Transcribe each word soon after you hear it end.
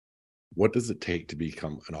What does it take to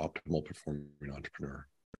become an optimal performing entrepreneur?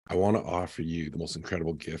 I want to offer you the most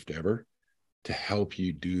incredible gift ever to help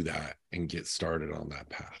you do that and get started on that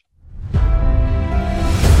path.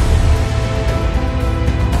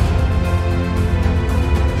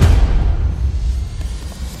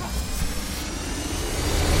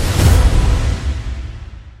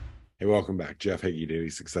 Hey, welcome back. Jeff Hagee, Daily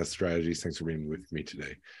Success Strategies. Thanks for being with me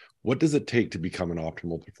today. What does it take to become an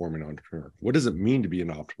optimal performing entrepreneur? What does it mean to be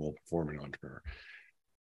an optimal performing entrepreneur?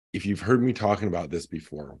 If you've heard me talking about this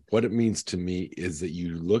before, what it means to me is that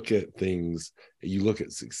you look at things, you look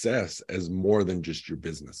at success as more than just your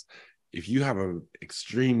business. If you have an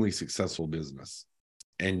extremely successful business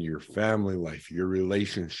and your family life, your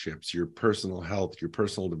relationships, your personal health, your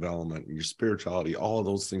personal development, your spirituality, all of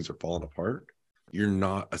those things are falling apart, you're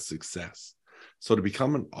not a success. So to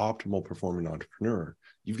become an optimal performing entrepreneur,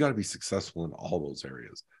 you've got to be successful in all those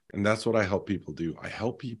areas. And that's what I help people do. I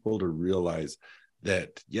help people to realize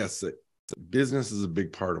that, yes, business is a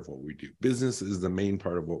big part of what we do. Business is the main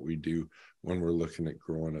part of what we do when we're looking at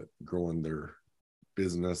growing their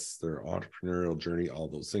business, their entrepreneurial journey, all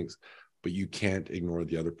those things. But you can't ignore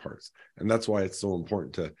the other parts. And that's why it's so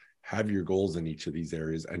important to have your goals in each of these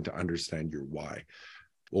areas and to understand your why.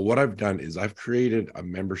 Well, what I've done is I've created a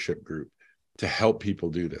membership group to help people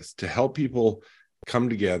do this, to help people come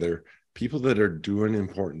together, people that are doing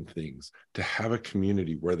important things, to have a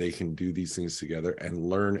community where they can do these things together and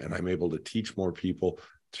learn. And I'm able to teach more people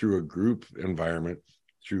through a group environment,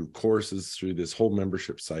 through courses, through this whole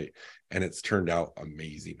membership site. And it's turned out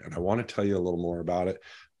amazing. And I want to tell you a little more about it.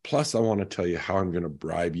 Plus, I want to tell you how I'm going to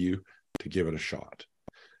bribe you to give it a shot.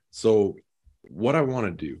 So what I want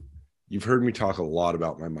to do, you've heard me talk a lot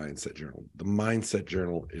about my mindset journal. The mindset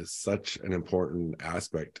journal is such an important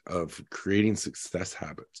aspect of creating success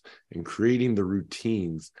habits and creating the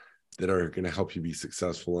routines that are going to help you be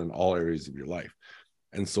successful in all areas of your life.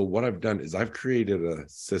 And so what I've done is I've created a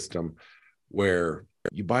system where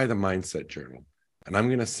you buy the mindset journal, and I'm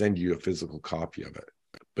going to send you a physical copy of it.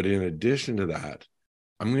 But in addition to that,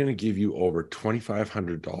 I'm going to give you over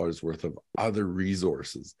 $2,500 worth of other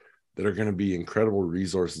resources that are going to be incredible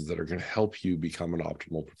resources that are going to help you become an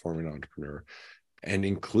optimal performing entrepreneur. And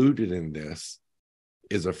included in this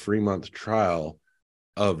is a free month trial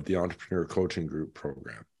of the Entrepreneur Coaching Group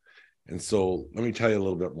program. And so let me tell you a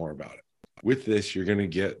little bit more about it. With this, you're going to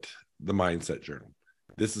get the mindset journal.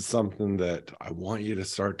 This is something that I want you to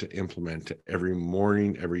start to implement every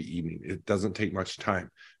morning, every evening. It doesn't take much time.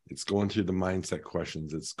 It's going through the mindset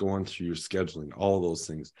questions. It's going through your scheduling, all those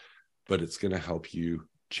things, but it's going to help you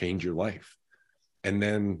change your life. And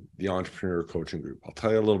then the Entrepreneur Coaching Group. I'll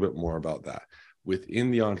tell you a little bit more about that. Within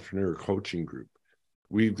the Entrepreneur Coaching Group,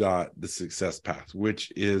 we've got the Success Path, which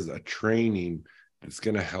is a training that's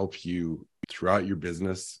going to help you throughout your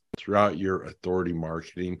business, throughout your authority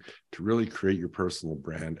marketing, to really create your personal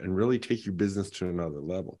brand and really take your business to another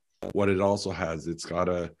level. What it also has, it's got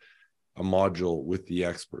a module with the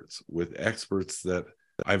experts, that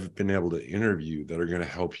I've been able to interview that are going to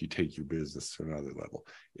help you take your business to another level.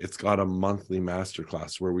 It's got a monthly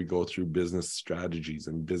masterclass where we go through business strategies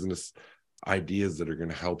and business ideas that are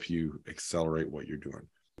going to help you accelerate what you're doing.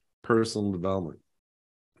 Personal development.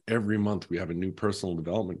 Every month we have a new personal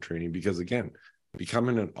development training because, again,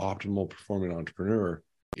 becoming an optimal performing entrepreneur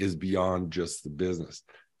is beyond just the business.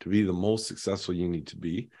 To be the most successful you need to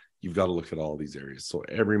be, you've got to look at all these areas. So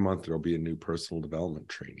every month there'll be a new personal development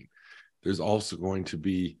training. There's also going to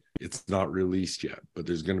be, it's not released yet, but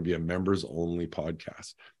there's going to be a members only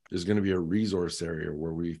podcast. There's going to be a resource area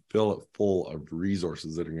where we fill it full of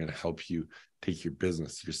resources that are going to help you take your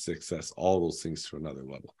business, your success, all those things to another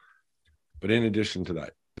level. But in addition to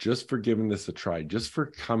that, just for giving this a try, just for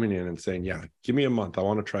coming in and saying, yeah, give me a month, I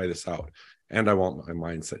want to try this out, and I want my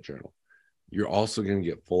mindset journal, you're also going to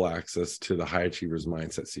get full access to the High Achievers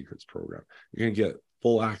Mindset Secrets program. You're going to get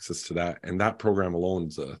full access to that. And that program alone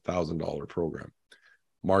is a $1,000 program.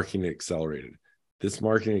 Marketing Accelerated. This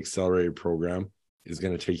Marketing Accelerated program is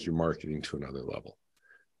going to take your marketing to another level.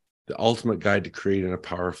 The Ultimate Guide to Creating a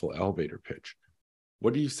Powerful Elevator Pitch.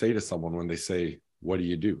 What do you say to someone when they say, what do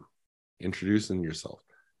you do? Introducing yourself.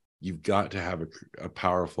 You've got to have a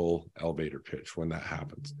powerful elevator pitch when that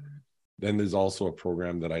happens. Then there's also a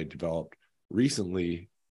program that I developed recently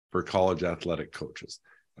for college athletic coaches.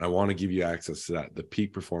 And I want to give you access to that, the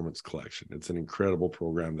Peak Performance Collection. It's an incredible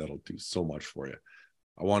program that'll do so much for you.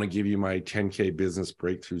 I want to give you my 10K Business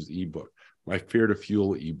Breakthroughs ebook, my Fear to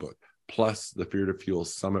Fuel ebook, plus the Fear to Fuel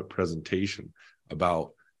Summit presentation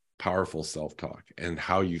about powerful self-talk and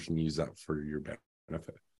how you can use that for your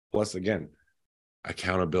benefit. Plus, again,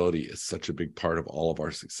 Accountability is such a big part of all of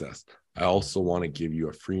our success. I also want to give you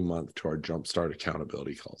a free month to our Jumpstart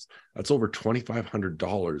accountability calls. That's over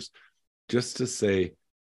 $2,500 just to say,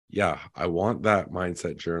 yeah, I want that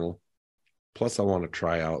mindset journal. Plus, I want to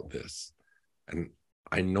try out this. And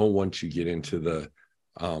I know once you get into the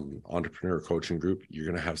entrepreneur coaching group, you're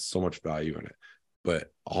going to have so much value in it.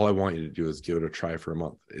 But all I want you to do is give it a try for a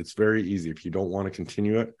month. It's very easy. If you don't want to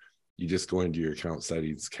continue it, you just go into your account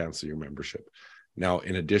settings, cancel your membership. Now,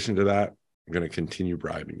 in addition to that, I'm going to continue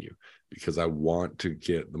bribing you because I want to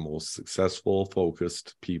get the most successful,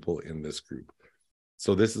 focused people in this group.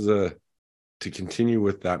 So this is to continue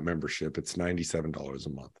with that membership, it's $97 a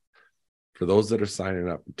month. For those that are signing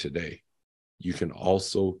up today, you can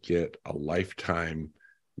also get a lifetime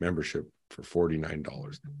membership for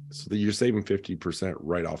 $49. So that you're saving 50%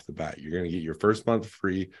 right off the bat. You're going to get your first month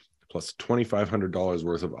free plus $2,500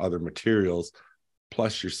 worth of other materials,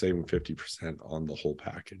 plus you're saving 50% on the whole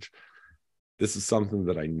package. This is something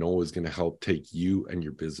that I know is going to help take you and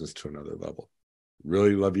your business to another level.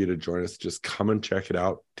 Really love you to join us. Just come and check it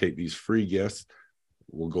out. Take these free gifts.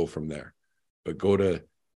 We'll go from there. But go to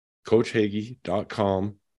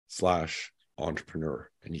coachhagee.com/entrepreneur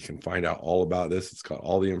and you can find out all about this. It's got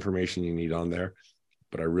all the information you need on there.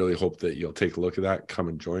 But I really hope that you'll take a look at that. Come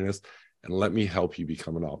and join us and let me help you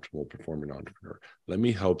become an optimal performing entrepreneur. Let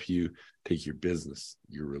me help you take your business,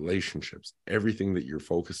 your relationships, everything that you're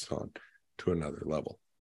focused on to another level.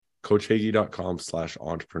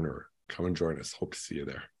 coachhagee.com/entrepreneur. Come and join us. Hope to see you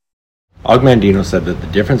there. Og Mandino said that the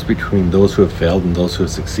difference between those who have failed and those who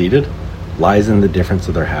have succeeded lies in the difference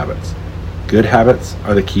of their habits. Good habits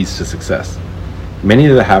are the keys to success. Many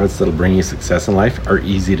of the habits that will bring you success in life are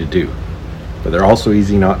easy to do, but they're also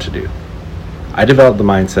easy not to do. I developed the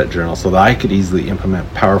Mindset Journal so that I could easily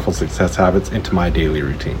implement powerful success habits into my daily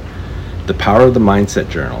routine. The power of the Mindset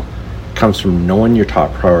Journal comes from knowing your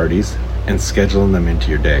top priorities and scheduling them into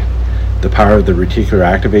your day. The power of the reticular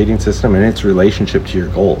activating system and its relationship to your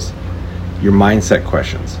goals, your mindset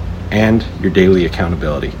questions, and your daily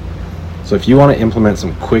accountability. So if you want to implement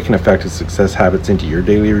some quick and effective success habits into your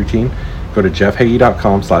daily routine, go to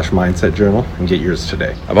jeffhagee.com/mindset journal and get yours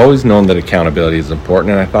today. I've always known that accountability is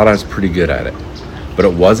important and I thought I was pretty good at it. But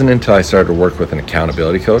it wasn't until I started to work with an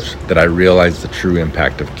accountability coach that I realized the true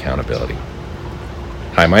impact of accountability.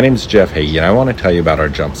 Hi, my name is Jeff Hagee and I want to tell you about our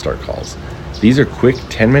Jumpstart calls. These are quick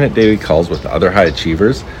 10-minute daily calls with other high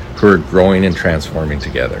achievers who are growing and transforming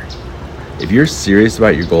together. If you're serious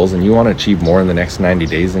about your goals and you want to achieve more in the next 90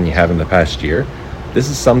 days than you have in the past year, this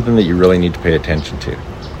is something that you really need to pay attention to.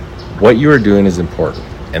 What you are doing is important,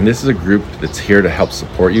 and this is a group that's here to help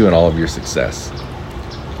support you in all of your success.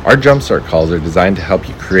 Our Jumpstart calls are designed to help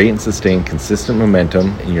you create and sustain consistent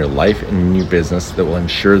momentum in your life and in your business that will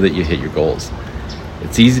ensure that you hit your goals.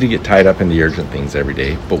 It's easy to get tied up in the urgent things every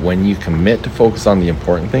day, but when you commit to focus on the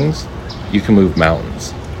important things, you can move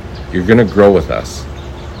mountains. You're going to grow with us.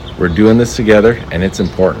 We're doing this together, and it's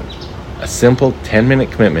important. A simple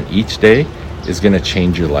 10-minute commitment each day is going to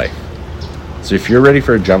change your life. So if you're ready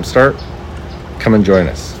for a jumpstart, come and join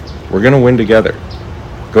us. We're going to win together.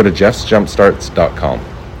 Go to jeffsjumpstarts.com.